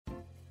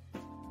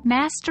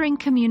Mastering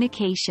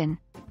Communication,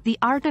 the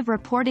art of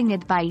reporting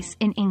advice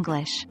in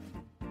English.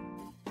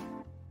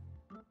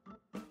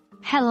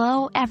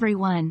 Hello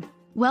everyone.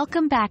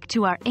 Welcome back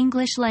to our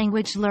English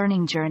language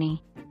learning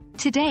journey.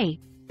 Today,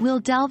 we'll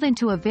delve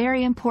into a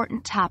very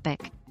important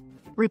topic: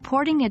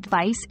 reporting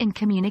advice in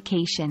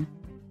communication.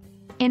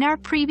 In our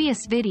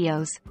previous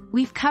videos,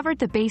 we've covered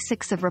the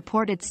basics of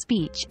reported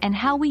speech and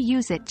how we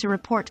use it to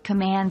report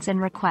commands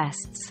and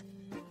requests.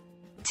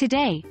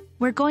 Today,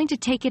 we're going to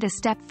take it a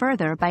step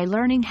further by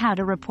learning how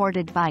to report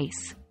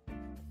advice.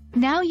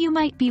 Now you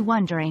might be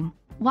wondering,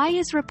 why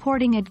is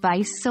reporting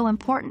advice so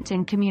important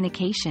in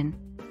communication?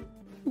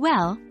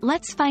 Well,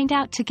 let's find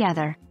out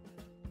together.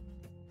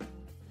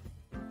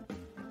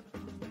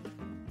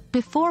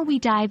 Before we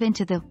dive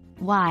into the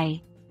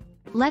why,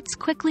 let's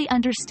quickly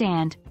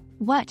understand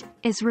what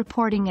is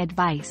reporting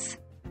advice.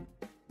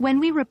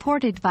 When we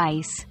report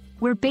advice,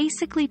 we're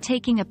basically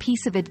taking a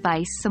piece of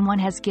advice someone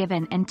has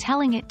given and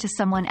telling it to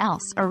someone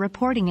else or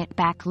reporting it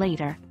back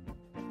later.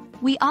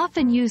 We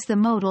often use the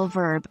modal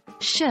verb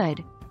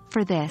should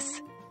for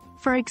this.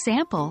 For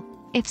example,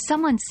 if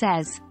someone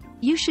says,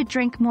 "You should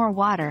drink more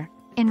water,"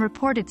 in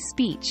reported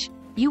speech,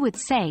 you would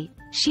say,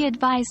 "She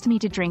advised me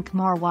to drink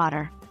more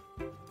water."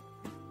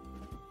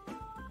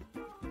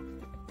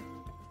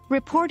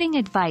 Reporting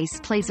advice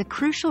plays a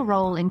crucial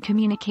role in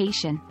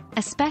communication,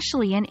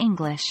 especially in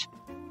English.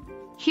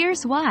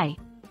 Here's why.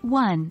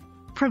 1.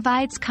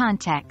 Provides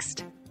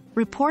context.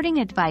 Reporting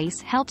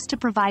advice helps to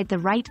provide the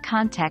right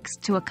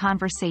context to a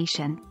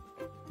conversation.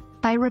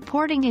 By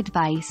reporting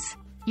advice,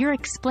 you're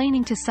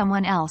explaining to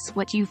someone else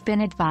what you've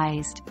been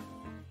advised.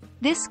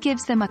 This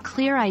gives them a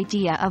clear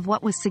idea of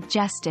what was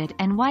suggested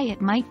and why it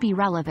might be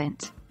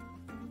relevant.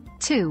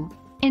 2.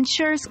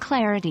 Ensures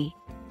clarity.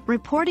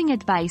 Reporting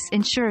advice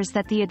ensures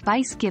that the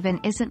advice given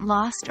isn't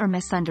lost or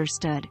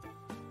misunderstood.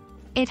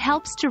 It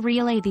helps to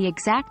relay the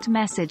exact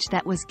message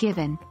that was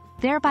given,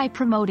 thereby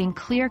promoting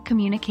clear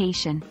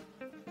communication.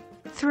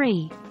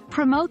 3.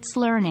 Promotes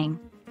learning.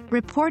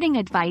 Reporting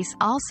advice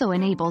also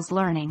enables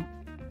learning.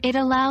 It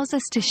allows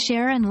us to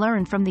share and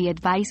learn from the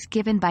advice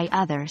given by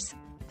others,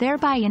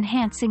 thereby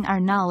enhancing our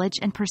knowledge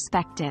and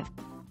perspective.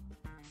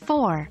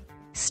 4.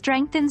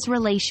 Strengthens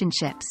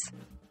relationships.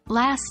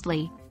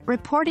 Lastly,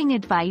 reporting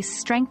advice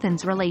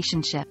strengthens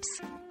relationships.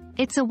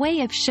 It's a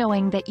way of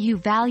showing that you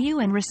value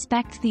and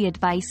respect the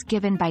advice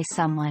given by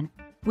someone,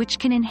 which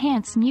can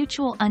enhance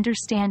mutual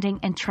understanding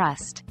and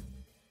trust.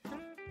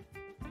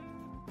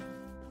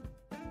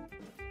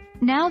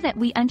 Now that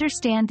we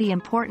understand the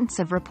importance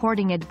of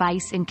reporting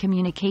advice in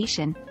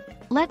communication,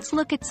 let's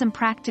look at some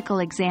practical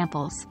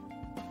examples.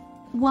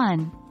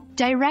 1.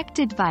 Direct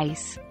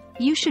advice.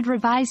 You should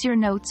revise your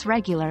notes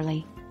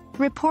regularly.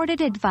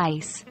 Reported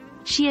advice.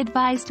 She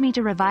advised me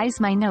to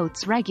revise my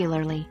notes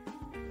regularly.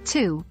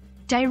 2.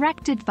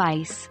 Direct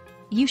advice.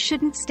 You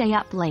shouldn't stay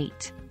up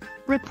late.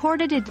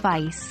 Reported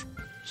advice.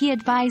 He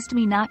advised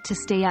me not to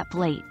stay up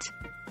late.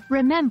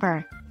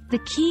 Remember, the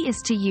key is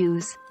to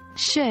use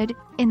should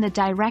in the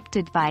direct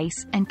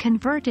advice and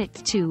convert it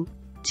to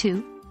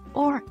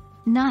or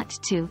not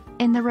to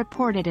in the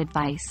reported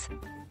advice.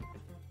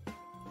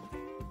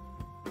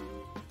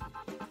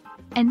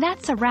 And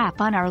that's a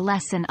wrap on our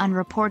lesson on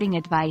reporting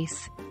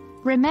advice.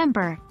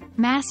 Remember,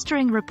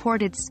 mastering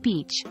reported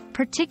speech,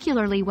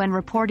 particularly when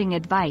reporting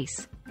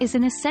advice, is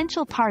an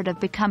essential part of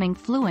becoming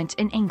fluent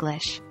in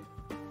English.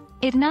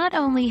 It not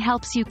only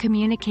helps you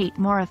communicate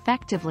more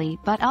effectively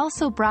but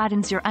also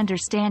broadens your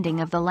understanding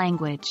of the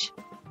language.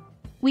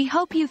 We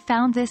hope you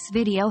found this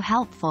video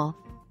helpful.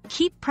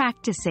 Keep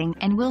practicing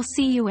and we'll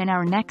see you in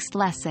our next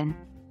lesson.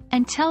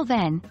 Until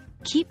then,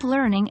 keep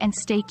learning and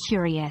stay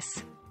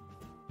curious.